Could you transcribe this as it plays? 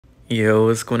Yo,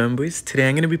 what's going on, boys? Today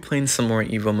I'm going to be playing some more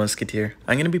Evo Musketeer.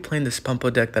 I'm going to be playing this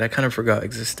PumpBow deck that I kind of forgot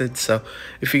existed, so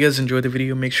if you guys enjoyed the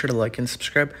video, make sure to like and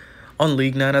subscribe. On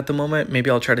League 9 at the moment, maybe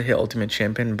I'll try to hit Ultimate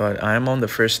Champion, but I am on the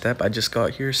first step. I just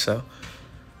got here, so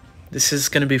this is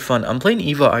going to be fun. I'm playing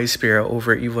Evo Ice Spirit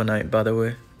over Evo Knight, by the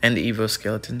way, and Evo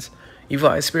Skeletons. Evo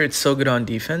Ice Spirit's so good on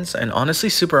defense, and honestly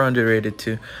super underrated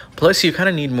too. Plus, you kind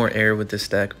of need more air with this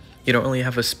deck. You don't really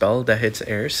have a spell that hits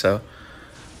air, so...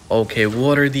 Okay,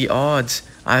 what are the odds?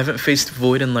 I haven't faced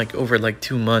Void in over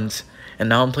 2 months, and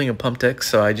now I'm playing a pump deck,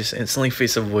 so I just instantly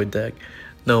face a Void deck.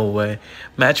 No way.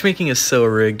 Matchmaking is so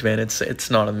rigged, man. It's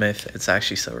not a myth. It's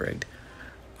actually so rigged.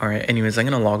 Alright, anyways, I'm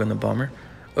gonna log on the Bomber.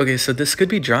 Okay, so this could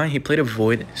be dry. He played a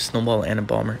Void, Snowball, and a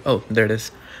Bomber. Oh, there it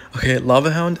is. Okay,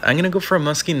 Lava Hound. I'm gonna go for a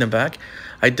Muskie in the back.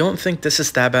 I don't think this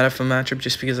is that bad of a matchup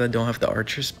just because I don't have the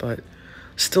Archers, but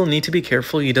still need to be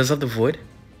careful. He does have the Void.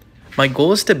 My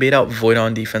goal is to bait out Void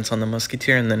on defense on the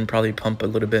Musketeer and then probably pump a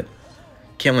little bit.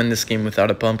 Can't win this game without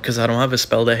a pump because I don't have a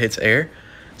spell that hits air,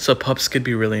 so pumps could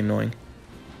be really annoying.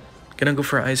 Gonna go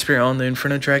for Ice Spirit on the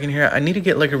Inferno Dragon here. I need to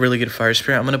get a really good Fire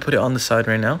Spirit. I'm gonna put it on the side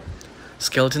right now.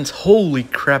 Skeletons. Holy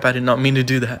crap, I did not mean to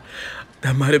do that.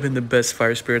 That might have been the best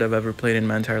Fire Spirit I've ever played in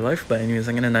my entire life, but anyways,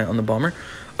 I'm gonna Knight on the Bomber.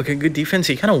 Okay, good defense.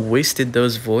 He kind of wasted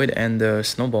those Void and the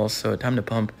Snowballs, so time to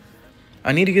pump.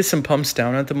 I need to get some pumps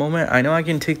down at the moment. I know I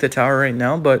can take the tower right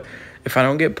now, but if I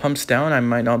don't get pumps down, I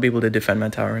might not be able to defend my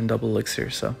tower in double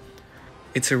elixir, so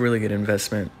it's a really good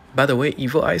investment. By the way,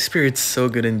 Evo Ice Spirit's so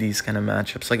good in these kind of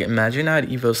matchups. Imagine I had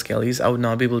Evo Skellies, I would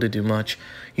not be able to do much.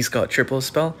 He's got triple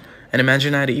spell, and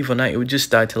imagine I had an Evo Knight, it would just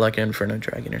die to an Inferno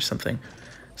Dragon or something.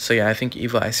 So yeah, I think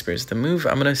Evo Ice Spirit is the move.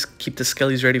 I'm gonna keep the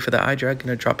Skellies ready for the Eye Drag.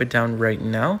 Gonna drop it down right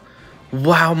now.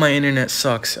 Wow, my internet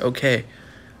sucks. Okay.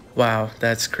 Wow,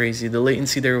 that's crazy. The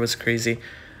latency there was crazy.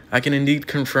 I can indeed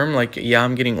confirm, yeah,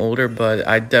 I'm getting older, but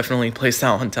I definitely placed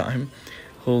out on time.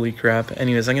 Holy crap.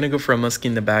 Anyways, I'm going to go for a Muskie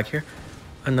in the back here.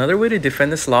 Another way to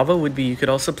defend this lava would be you could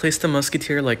also place the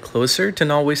Musketeer, closer to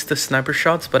not waste the sniper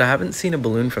shots, but I haven't seen a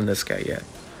balloon from this guy yet.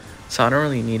 So I don't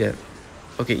really need it.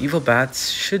 Okay, Evil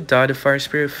Bats should die to Fire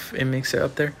Spirit if it makes it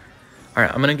up there. Alright,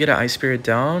 I'm going to get an Ice Spirit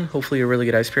down. Hopefully a really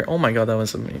good Ice Spirit. Oh my god, that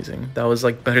was amazing. That was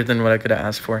better than what I could have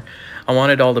asked for. I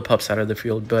wanted all the pups out of the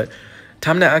field, but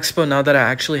time to Expo now that I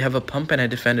actually have a pump and I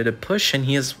defended a push, and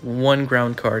he has one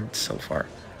ground card so far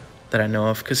that I know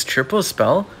of. Because triple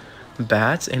spell,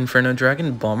 Bats, Inferno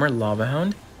Dragon, Bomber, Lava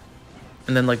Hound,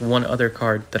 and then one other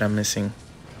card that I'm missing.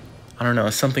 I don't know,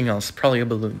 something else. Probably a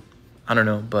balloon. I don't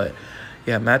know, but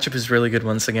yeah, matchup is really good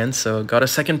once again. So got a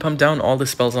second pump down, all the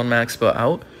spells on my Expo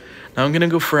out. Now I'm going to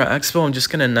go for an Expo. I'm just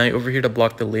going to Knight over here to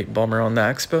block the late Bomber on the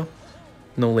Expo.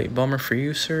 No late Bomber for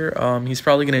you, sir. He's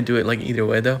probably going to do it either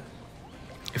way, though.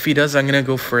 If he does, I'm going to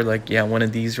go for yeah, one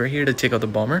of these right here to take out the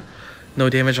Bomber. No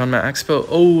damage on my Expo.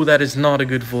 Oh, that is not a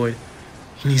good Void.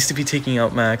 He needs to be taking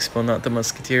out my Expo, not the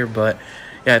Musketeer. But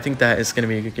yeah, I think that is going to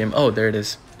be a good game. Oh, there it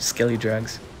is. Skelly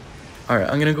Drags. Alright,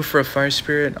 I'm going to go for a Fire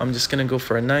Spirit. I'm just going to go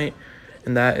for a Knight.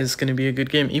 And that is going to be a good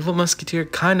game. Evil Musketeer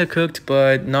kind of cooked,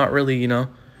 but not really, you know,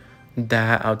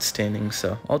 that outstanding,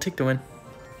 so I'll take the win.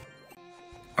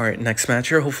 Alright, next match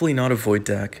here, hopefully not a Void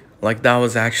deck. That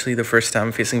was actually the first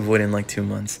time facing Void in 2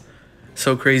 months.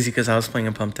 So crazy because I was playing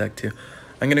a pump deck too.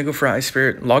 I'm gonna go for Ice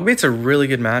Spirit. Logbait's a really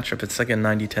good matchup. It's a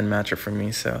 90-10 matchup for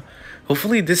me, so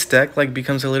hopefully this deck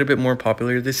becomes a little bit more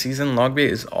popular this season. Logbait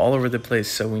is all over the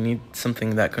place, so we need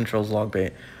something that controls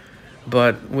Logbait.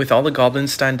 But with all the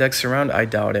Goblinstein decks around, I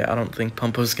doubt it. I don't think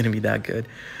PumpBow's gonna be that good.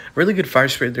 Really good Fire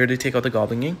Spirit there to take out the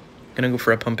Goblin Gang. Gonna go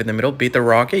for a pump in the middle. Bait the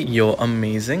rocket. Yo,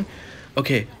 amazing.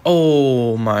 Okay.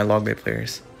 Oh, my Logbait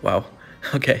players. Wow.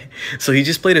 Okay. So he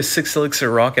just played a 6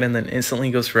 elixir rocket and then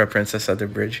instantly goes for a princess at the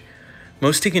bridge.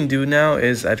 Most he can do now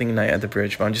is, I think, Knight at the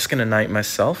bridge. But I'm just gonna Knight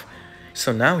myself.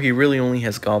 So now he really only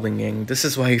has Goblin Gang. This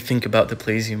is why you think about the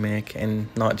plays you make and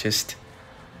not just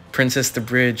Princess the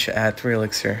bridge at 3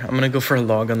 elixir. I'm gonna go for a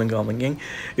log on the Goblin Gang.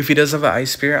 If he does have an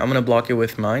Ice Spirit, I'm gonna block it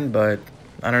with mine, but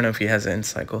I don't know if he has it in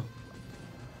cycle.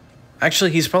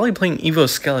 Actually, he's probably playing Evo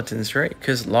Skeletons, right?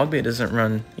 Because Logbait doesn't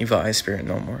run Evo Ice Spirit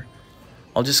no more.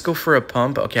 I'll just go for a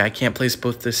pump. Okay, I can't place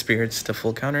both the spirits to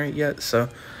full counter it yet, so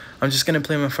I'm just going to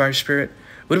play my Fire Spirit.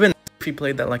 Would have been nice if he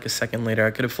played that a second later. I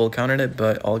could have full countered it,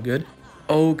 but all good.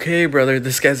 Okay, brother,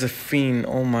 this guy's a fiend.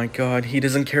 Oh my god, he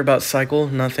doesn't care about cycle,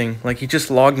 nothing. He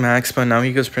just logged max, but now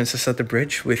he goes Princess at the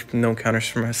bridge with no counters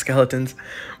for my Skeletons.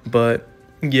 But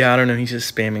yeah, I don't know, he's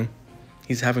just spamming.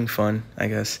 He's having fun, I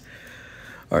guess.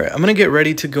 Alright, I'm gonna get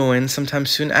ready to go in sometime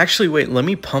soon. Actually, wait, let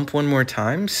me pump one more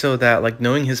time so that,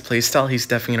 knowing his playstyle, he's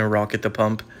definitely gonna rocket the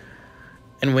pump.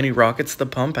 And when he rockets the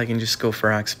pump, I can just go for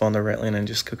Axeball on the right lane and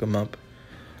just cook him up.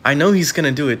 I know he's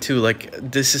gonna do it too. Like,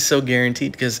 this is so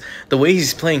guaranteed because the way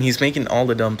he's playing, he's making all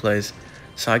the dumb plays.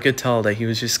 So I could tell that he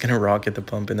was just gonna rocket the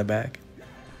pump in the back.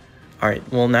 Alright,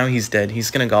 well now he's dead.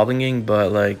 He's gonna Goblin Gang,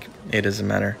 but like, it doesn't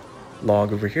matter.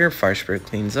 Log over here, Fire Spirit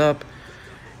cleans up.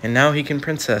 And now he can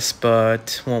Princess,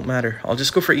 but won't matter. I'll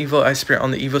just go for Evo Ice Spirit on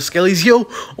the Evo Skellies. Yo!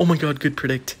 Oh my god, good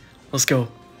predict. Let's go.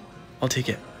 I'll take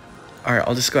it. Alright,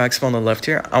 I'll just go Expo on the left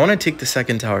here. I want to take the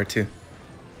second tower too.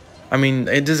 I mean,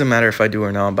 it doesn't matter if I do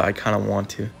or not, but I kind of want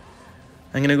to.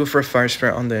 I'm going to go for a Fire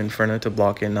Spirit on the Inferno to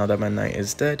block it now that my Knight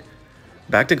is dead.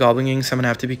 Back to Goblin Gang, so I'm going to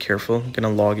have to be careful. I'm going to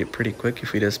log it pretty quick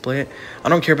if he does play it. I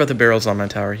don't care about the barrels on my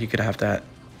tower. He could have that.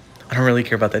 I don't really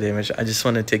care about the damage. I just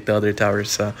want to take the other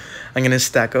towers, so I'm going to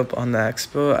stack up on the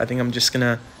Expo. I think I'm just going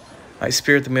to Ice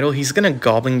Spirit the middle. He's going to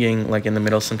Goblin Gang like in the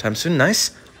middle sometime soon.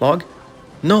 Nice. Log.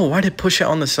 No, why did push it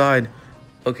on the side?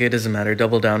 Okay, it doesn't matter.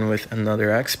 Double down with another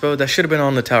Expo. That should have been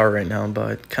on the tower right now,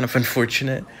 but kind of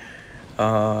unfortunate.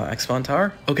 Expo on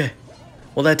tower? Okay.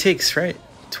 Well, that takes, right?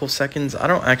 12 seconds. I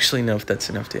don't actually know if that's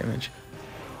enough damage.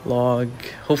 Log.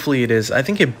 Hopefully it is. I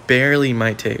think it barely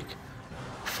might take.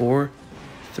 4,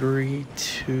 3,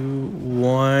 2,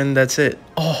 1. That's it.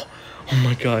 Oh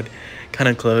my god. Kind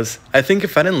of close. I think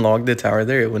if I didn't log the tower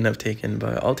there, it wouldn't have taken,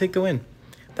 but I'll take the win.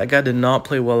 That guy did not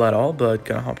play well at all, but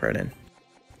gonna hop right in.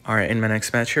 Alright, in my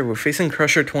next match here, we're facing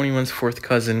Crusher 21's fourth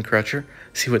cousin, Crusher.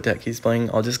 See what deck he's playing.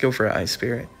 I'll just go for an Ice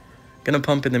Spirit. Gonna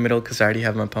pump in the middle because I already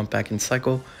have my pump back in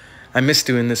cycle. I miss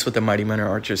doing this with the Mighty Miner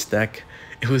Archer's deck.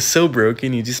 It was so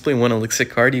broken. You just play one elixir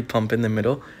card, you pump in the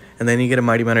middle, and then you get a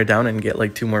Mighty Miner down and get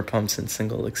like 2 more pumps in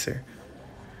single elixir.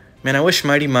 Man, I wish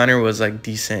Mighty Miner was like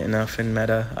decent enough in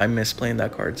meta. I miss playing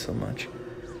that card so much.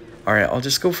 Alright, I'll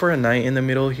just go for a Knight in the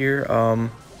middle here.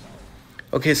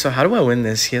 Okay, so how do I win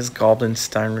this? He has Goblin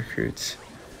Stein recruits.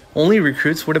 Only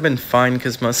recruits would have been fine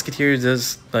because Musketeer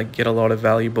does like get a lot of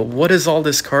value, but what is all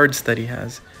this cards that he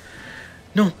has?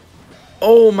 No.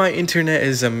 Oh, my internet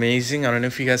is amazing. I don't know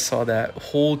if you guys saw that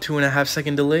whole 2.5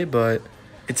 second delay, but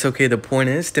it's okay. The point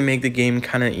is to make the game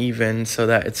kind of even so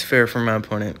that it's fair for my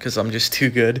opponent because I'm just too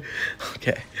good.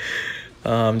 Okay.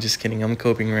 I'm just kidding. I'm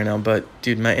coping right now, but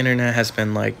dude, my internet has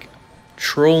been like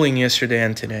trolling yesterday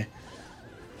and today.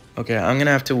 Okay, I'm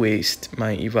gonna have to waste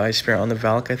my Evo Ice Spirit on the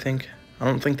Valk, I think. I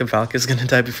don't think the Valk is gonna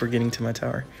die before getting to my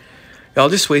tower. Yeah, I'll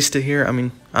just waste it here. I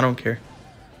mean, I don't care.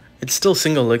 It's still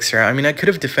single elixir. I mean, I could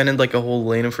have defended like a whole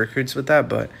lane of recruits with that,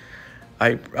 but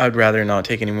I'd rather not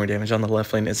take any more damage on the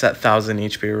left lane. It's at 1000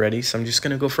 HP already, so I'm just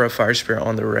gonna go for a Fire Spirit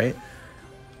on the right.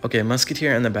 Okay,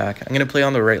 Musketeer in the back. I'm gonna play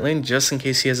on the right lane just in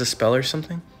case he has a spell or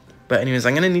something. But anyways,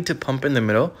 I'm gonna need to pump in the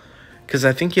middle. Because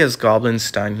I think he has Goblin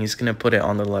Stein. He's going to put it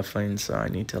on the left lane. So I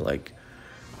need to, like,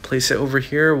 place it over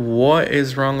here. What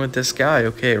is wrong with this guy?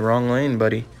 Okay, wrong lane,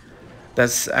 buddy.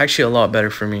 That's actually a lot better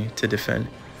for me to defend.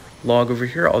 Log over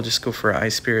here. I'll just go for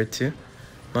Ice Spirit, too.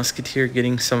 Musketeer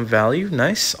getting some value.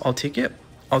 Nice. I'll take it.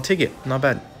 I'll take it. Not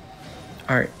bad.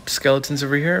 Alright, Skeletons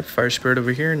over here. Fire Spirit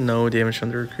over here. No damage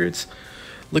from the recruits.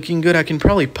 Looking good. I can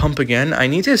probably pump again. I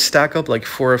need to stack up, like,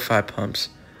 4 or 5 pumps.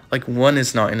 Like, 1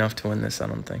 is not enough to win this, I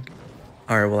don't think.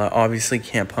 Alright, well, I obviously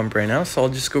can't pump right now, so I'll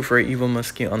just go for an Evil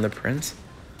Muskie on the Prince.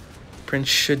 Prince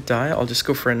should die. I'll just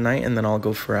go for a Knight, and then I'll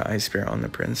go for an Ice Spirit on the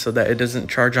Prince so that it doesn't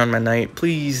charge on my Knight.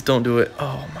 Please don't do it.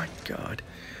 Oh my god.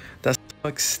 That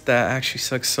sucks. That actually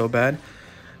sucks so bad.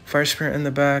 Fire Spirit in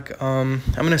the back. I'm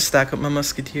going to stack up my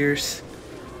Musketeers.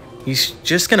 He's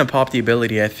just going to pop the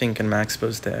ability, I think, and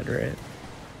Maxpo's dead, right?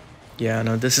 Yeah,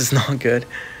 no, this is not good.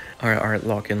 Alright,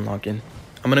 lock in. I'm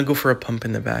going to go for a pump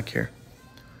in the back here.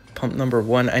 Pump number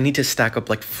 1. I need to stack up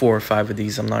like 4 or 5 of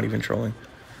these. I'm not even trolling.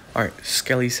 Alright,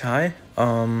 Skelly's high.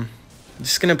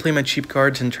 Just gonna play my cheap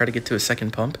cards and try to get to a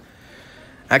second pump.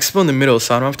 Expo in the middle,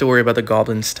 so I don't have to worry about the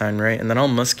Goblin Stein, right? And then I'll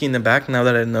Muskie in the back now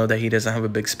that I know that he doesn't have a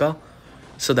big spell.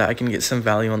 So that I can get some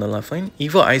value on the left lane.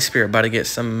 Evil Ice Spirit about to get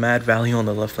some mad value on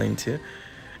the left lane too.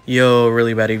 Yo,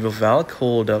 really bad Evil Valk.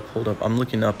 Hold up. I'm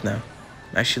looking up now.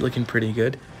 I'm actually looking pretty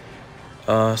good.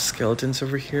 Skeletons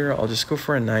over here. I'll just go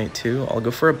for a Knight too. I'll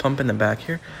go for a pump in the back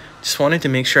here. Just wanted to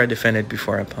make sure I defended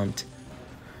before I pumped.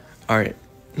 Alright,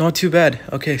 not too bad.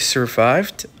 Okay,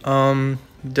 survived.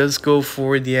 Does go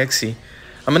for the Xe.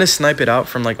 I'm gonna snipe it out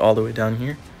from like all the way down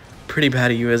here. Pretty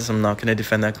bad at US. I'm not gonna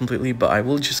defend that completely, but I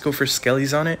will just go for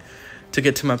Skellies on it to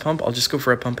get to my pump. I'll just go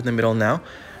for a pump in the middle now.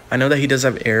 I know that he does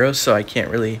have arrows, so I can't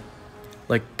really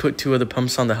like put 2 of the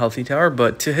pumps on the healthy tower,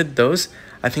 but to hit those,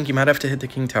 I think you might have to hit the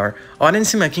king tower. Oh, I didn't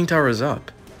see my king tower was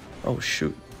up. Oh,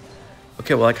 shoot.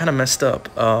 Okay, well, I kind of messed up.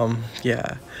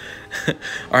 Yeah.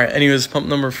 Alright, anyways, pump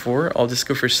number 4. I'll just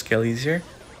go for Skellies here.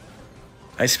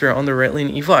 Ice Spirit on the right lane.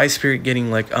 Evil Ice Spirit getting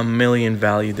like a million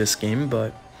value this game,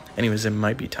 but anyways, it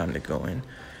might be time to go in.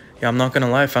 Yeah, I'm not gonna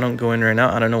lie, if I don't go in right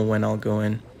now, I don't know when I'll go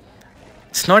in.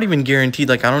 It's not even guaranteed,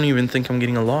 like I don't even think I'm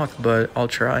getting a lock, but I'll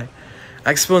try.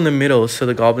 Expo in the middle, so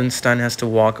the Goblin Stein has to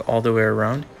walk all the way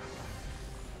around.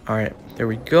 Alright, there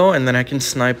we go, and then I can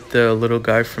snipe the little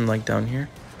guy from like down here.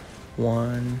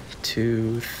 1,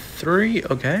 2, 3,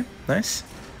 okay, nice.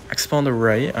 Expo on the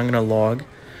right, I'm gonna log.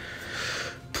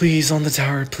 Please, on the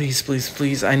tower, please, please,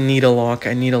 please. I need a lock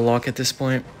at this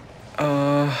point.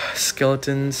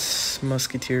 Skeletons,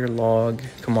 Musketeer, log.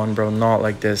 Come on, bro, not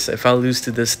like this. If I lose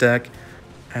to this deck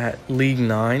at League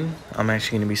 9, I'm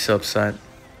actually gonna be so upset.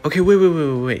 Okay,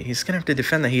 wait. He's gonna have to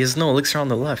defend that. He has no elixir on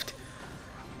the left.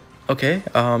 Okay,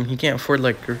 he can't afford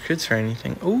like recruits or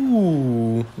anything.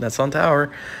 Ooh, that's on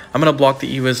tower. I'm gonna block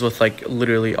the Ewas with like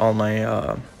literally all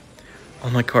my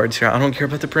cards here. I don't care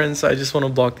about the prince. I just want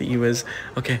to block the Ewas.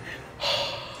 Okay.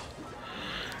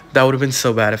 That would have been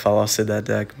so bad if I lost to that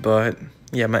deck, but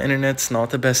yeah, my internet's not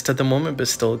the best at the moment, but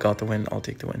still got the win. I'll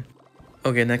take the win.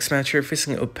 Okay, next match here,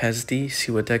 facing Opesdi.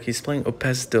 See what deck he's playing.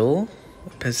 Opesdil,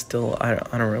 I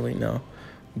don't really know.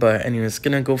 But anyways,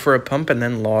 gonna go for a pump and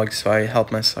then log, so I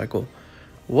help my cycle.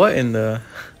 What in the...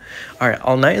 Alright,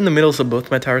 I'll Knight in the middle so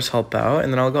both my towers help out,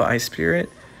 and then I'll go Ice Spirit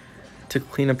to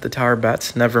clean up the tower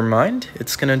bats. Never mind.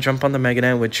 It's gonna jump on the Mega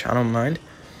Knight, which I don't mind.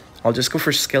 I'll just go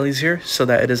for Skellies here so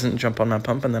that it doesn't jump on my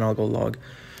pump, and then I'll go log.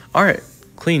 Alright,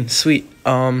 clean, sweet.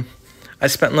 I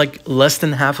spent like less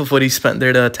than half of what he spent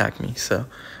there to attack me, so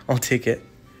I'll take it.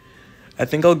 I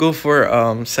think I'll go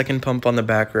for second pump on the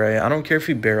back right. I don't care if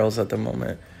he barrels at the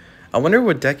moment. I wonder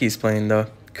what deck he's playing though.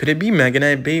 Could it be Mega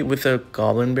Knight bait with a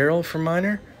Goblin Barrel for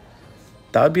Miner?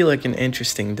 That would be like an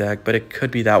interesting deck, but it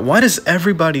could be that. Why does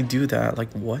everybody do that?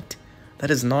 Like what? That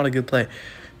is not a good play.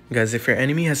 Guys, if your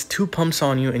enemy has 2 pumps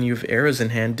on you and you have arrows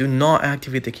in hand, do not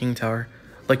activate the King Tower.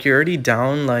 Like, you're already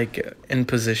down, like, in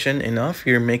position enough.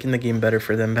 You're making the game better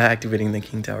for them by activating the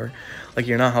King Tower. Like,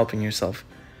 you're not helping yourself.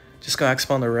 Just go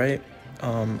Expo on the right.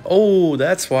 Oh,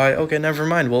 that's why. Okay, never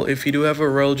mind. Well, if you do have a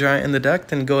Royal Giant in the deck,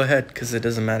 then go ahead, because it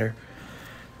doesn't matter.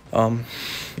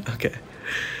 Okay.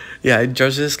 Yeah, I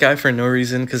judged this guy for no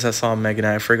reason, because I saw Mega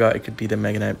Knight. I forgot it could be the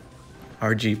Mega Knight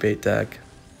RG bait deck.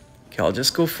 Okay, I'll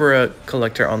just go for a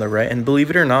Collector on the right. And believe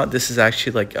it or not, this is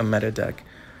actually like a meta deck.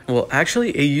 Well,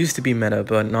 actually, it used to be meta,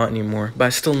 but not anymore. But I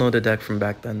still know the deck from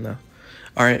back then, though.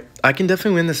 Alright, I can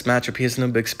definitely win this matchup. He has no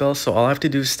big spell, so all I have to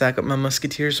do is stack up my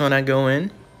Musketeers when I go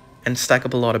in. And stack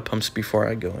up a lot of pumps before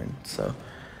I go in. So,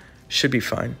 should be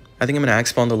fine. I think I'm going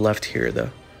to Expo on the left here, though.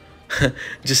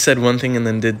 Just said one thing and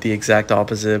then did the exact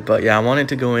opposite. But yeah, I wanted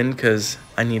to go in because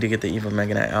I need to get the Evil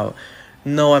Mega Knight out.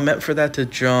 No, I meant for that to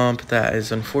jump. That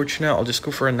is unfortunate. I'll just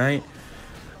go for a Knight.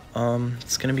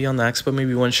 It's gonna be on the Expo,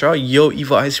 maybe one shot. Yo,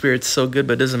 Evil Ice Spirit's so good,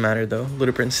 but it doesn't matter though.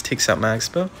 Little Prince takes out my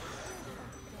Expo.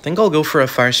 I think I'll go for a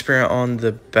Fire Spirit on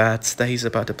the bats that he's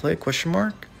about to play. Question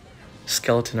mark?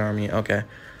 Skeleton Army. Okay.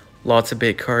 Lots of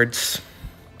bait cards.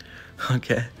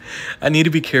 Okay. I need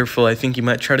to be careful. I think he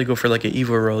might try to go for like an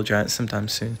Evil Royal Giant sometime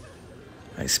soon.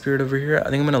 Ice Spirit over here. I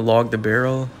think I'm going to log the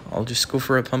barrel. I'll just go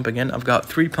for a pump again. I've got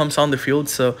 3 pumps on the field,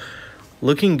 so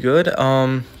looking good.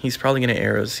 He's probably going to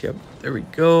arrows. Yep. There we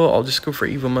go. I'll just go for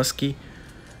Evil Muskie.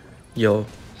 Yo,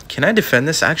 can I defend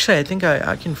this? Actually, I think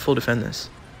I can full defend this.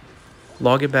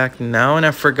 Log it back now, and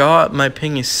I forgot my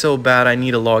ping is so bad I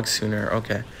need a log sooner.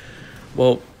 Okay.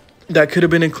 Well, that could have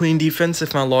been a clean defense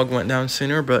if my log went down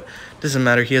sooner, but doesn't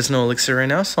matter. He has no elixir right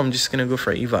now, so I'm just going to go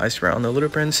for Evil Ice Spirit on the Little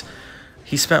Prince.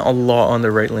 He spent a lot on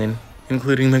the right lane,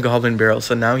 including the Goblin Barrel,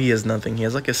 so now he has nothing. He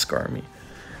has like a Scar Me,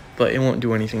 but it won't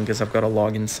do anything because I've got a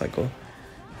login cycle.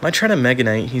 Might try to Mega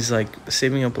Knight. He's like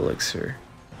saving up elixir.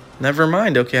 Never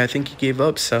mind. Okay, I think he gave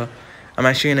up, so I'm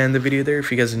actually going to end the video there.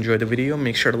 If you guys enjoyed the video,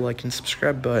 make sure to like and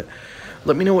subscribe, but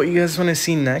let me know what you guys want to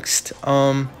see next.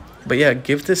 But yeah,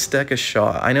 give this deck a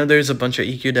shot. I know there's a bunch of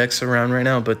EQ decks around right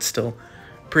now, but still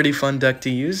pretty fun deck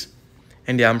to use.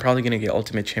 And yeah, I'm probably going to get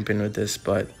Ultimate Champion with this,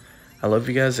 but I love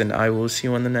you guys, and I will see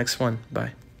you on the next one.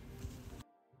 Bye.